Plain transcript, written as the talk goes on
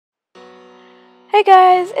Hey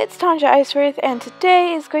guys, it's Tanja Iceworth, and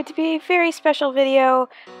today is going to be a very special video.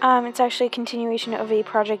 It's actually a continuation of a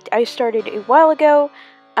project I started a while ago.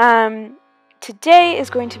 Today is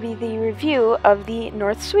going to be the review of the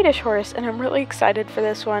North Swedish Horse, and I'm really excited for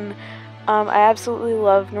this one. I absolutely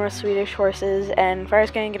love North Swedish horses, and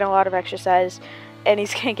Fire's going to get a lot of exercise, and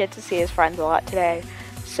he's going to get to see his friends a lot today.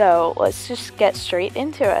 So let's just get straight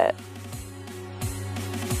into it.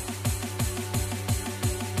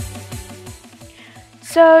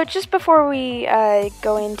 So just before we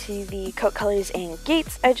go into the coat colors and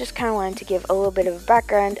gaits, I just kind of wanted to give a little bit of a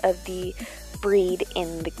background of the breed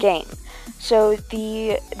in the game. So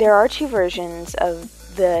there are two versions of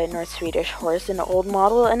the North Swedish Horse, an old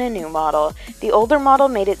model and a new model. The older model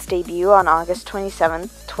made its debut on August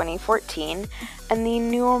 27th, 2014, and the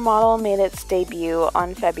newer model made its debut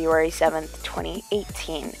on February 7th,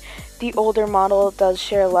 2018. The older model does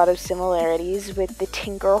share a lot of similarities with the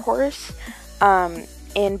Tinker Horse,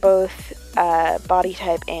 in both body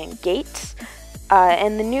type and gaits,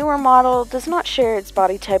 and the newer model does not share its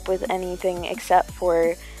body type with anything except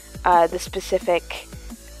for the specific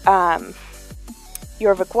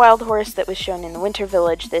Jorvik wild horse that was shown in the Winter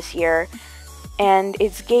Village this year, and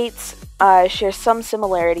its gaits share some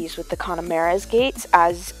similarities with the Connemara's gaits,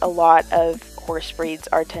 as a lot of horse breeds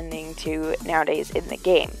are tending to nowadays in the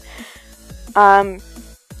game. And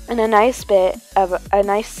a nice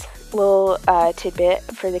little tidbit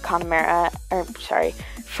for the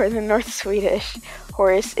for the North Swedish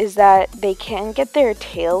Horse is that they can get their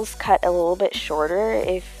tails cut a little bit shorter.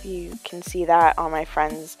 If you can see that on my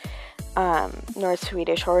friend's North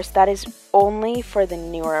Swedish Horse, that is only for the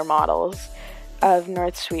newer models of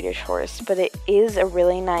North Swedish Horse, but it is a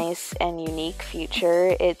really nice and unique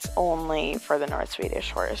feature. It's only for the North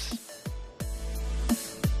Swedish Horse.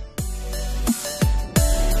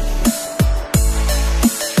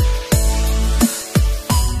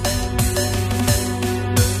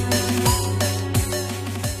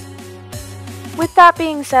 With that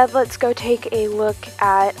being said, let's go take a look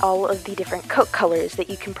at all of the different coat colors that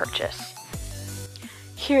you can purchase.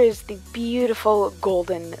 Here is the beautiful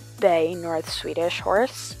Golden Bay North Swedish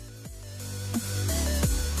Horse.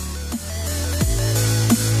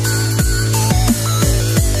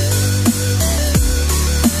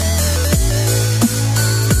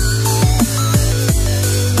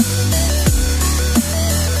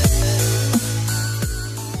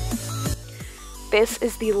 This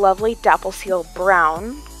is the lovely Dapple Seal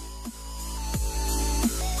Brown.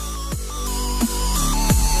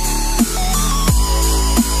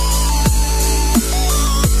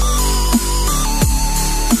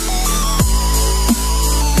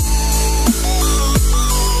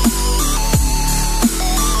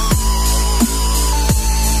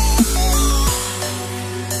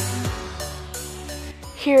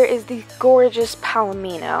 Here is the gorgeous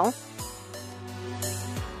Palomino.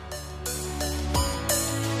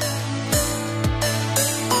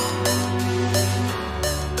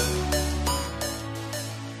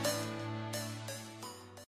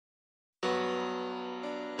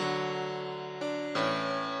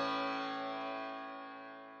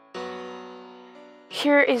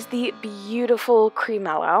 Here is the beautiful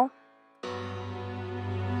Cremello.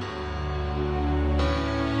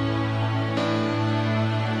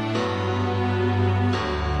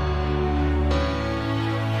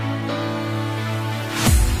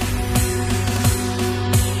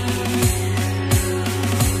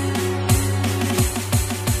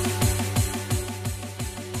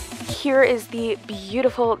 Here is the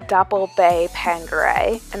beautiful Dapple Bay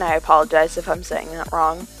Pangaray, and I apologize if I'm saying that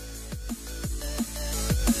wrong.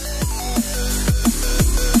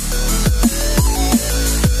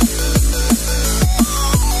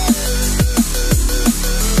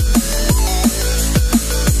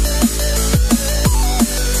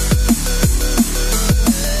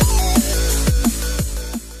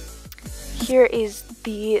 Here is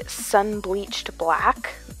the Sun-Bleached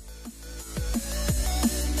Black.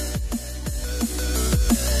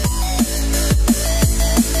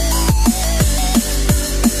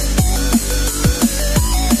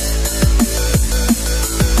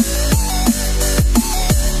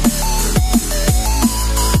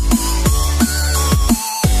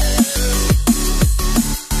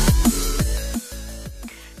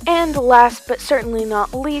 And last but certainly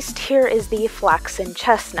not least, here is the Flaxen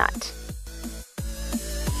Chestnut.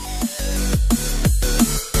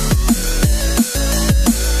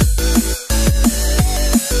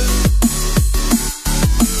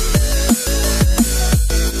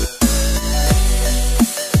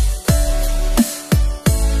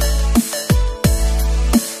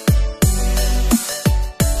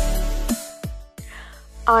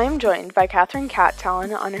 I am joined by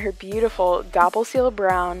Cattallon on her beautiful Dapple Seal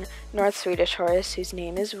Brown North Swedish Horse, whose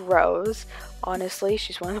name is Rose. Honestly,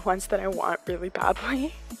 she's one of the ones that I want really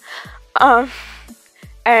badly.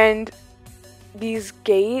 And these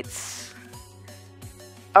gaits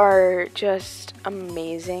are just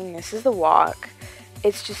amazing. This is the walk.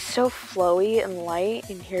 It's just so flowy and light,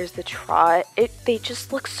 and here's the trot. They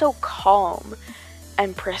just look so calm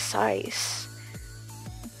and precise.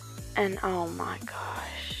 And oh my gosh.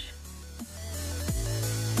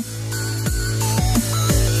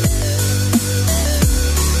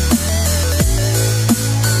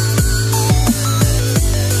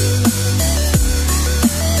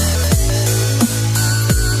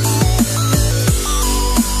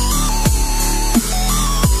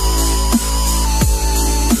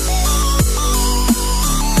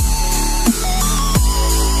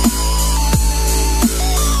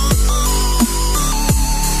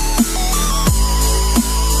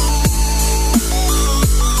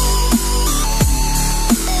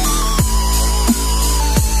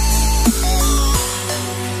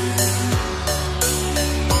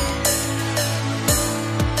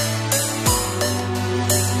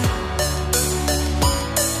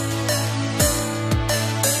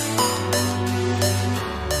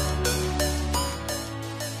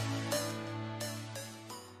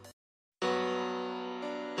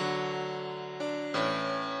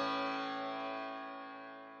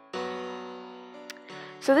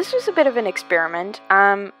 So this was a bit of an experiment.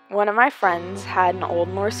 One of my friends had an old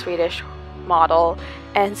North Swedish model,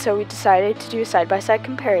 and so we decided to do a side-by-side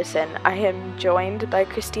comparison. I am joined by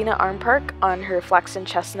Cristina Armpark on her flax and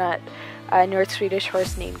chestnut North Swedish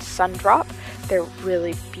horse named Sundrop. They're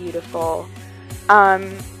really beautiful.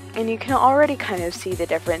 And you can already kind of see the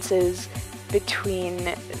differences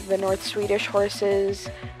between the North Swedish horses.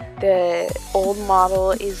 The old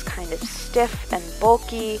model is kind of stiff and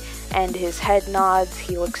bulky, and his head nods.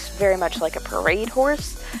 He looks very much like a parade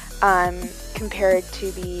horse, compared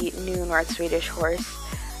to the new North Swedish horse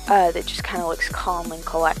that just kind of looks calm and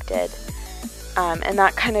collected. And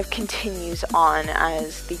that kind of continues on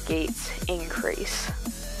as the gaits increase.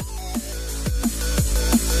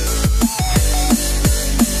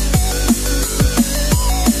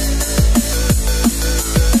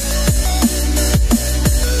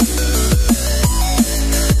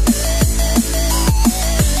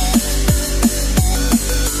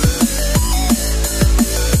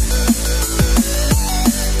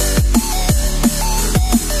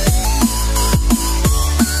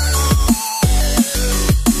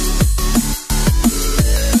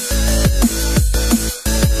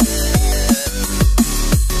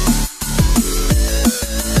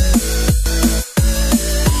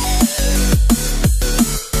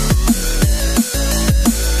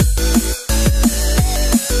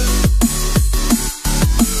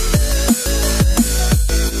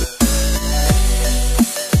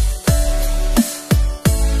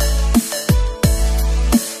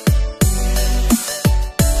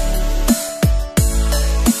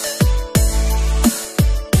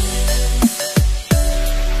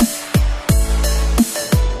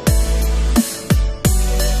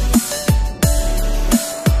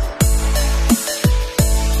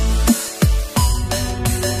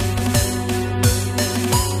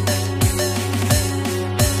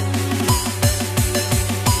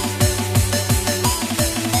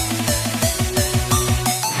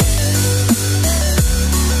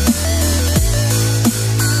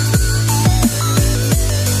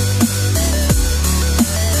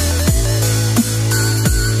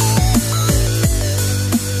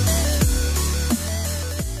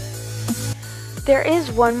 There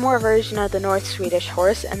is one more version of the North Swedish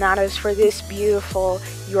Horse, and that is for this beautiful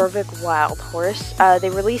Jorvik Wild horse. They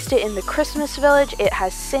released it in the Christmas Village. It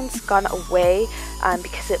has since gone away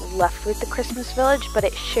because it left with the Christmas Village, but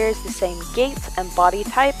it shares the same gaits and body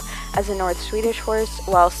type as a North Swedish Horse,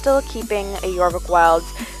 while still keeping a Jorvik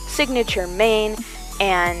Wild's signature mane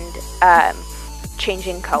and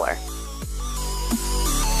changing color.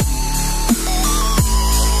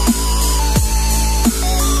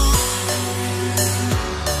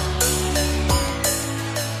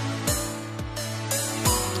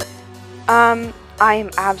 I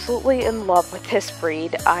am absolutely in love with this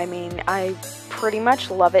breed. I mean, I pretty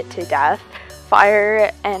much love it to death.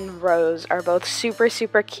 Fire and Rose are both super,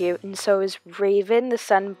 super cute, and so is Raven, the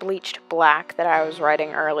sun-bleached black that I was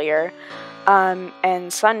riding earlier. And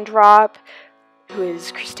Sundrop, who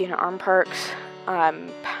is Cristina Armpark's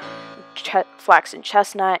flax and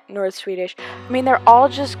chestnut, North Swedish. I mean, they're all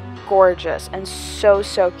just gorgeous and so,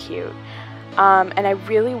 so cute. And I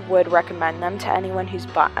really would recommend them to anyone who's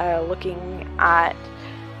looking at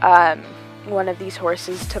one of these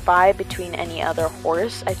horses to buy between any other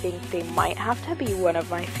horse, I think they might have to be one of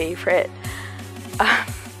my favorite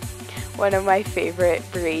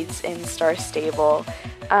breeds in Star Stable.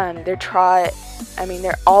 Their trot,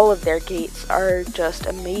 all of their gaits are just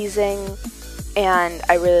amazing, and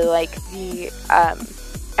I really like the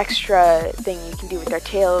extra thing you can do with their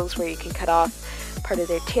tails, where you can cut off part of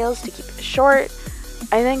their tails to keep it short.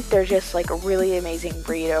 I think they're just like a really amazing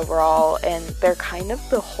breed overall, and they're kind of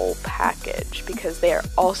the whole package because they are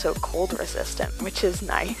also cold resistant, which is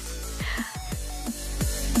nice.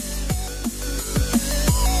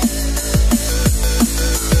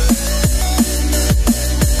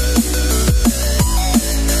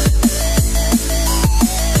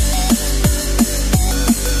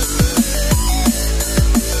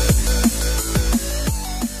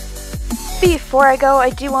 Before I go, I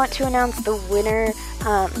do want to announce the winner,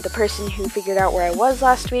 the person who figured out where I was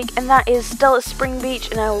last week, and that is Stella Springbeach,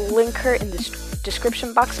 and I will link her in the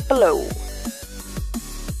description box below.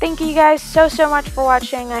 Thank you guys so much for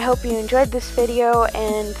watching. I hope you enjoyed this video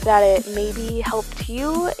and that it maybe helped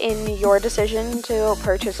you in your decision to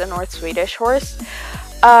purchase a North Swedish horse.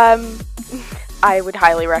 I would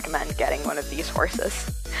highly recommend getting one of these horses.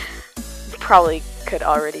 Probably could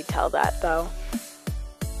already tell that though.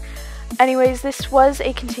 Anyways, this was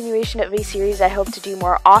a continuation of a series I hope to do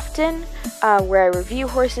more often, where I review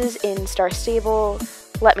horses in Star Stable.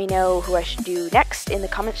 Let me know who I should do next in the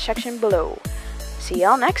comments section below. See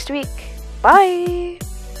y'all next week. Bye!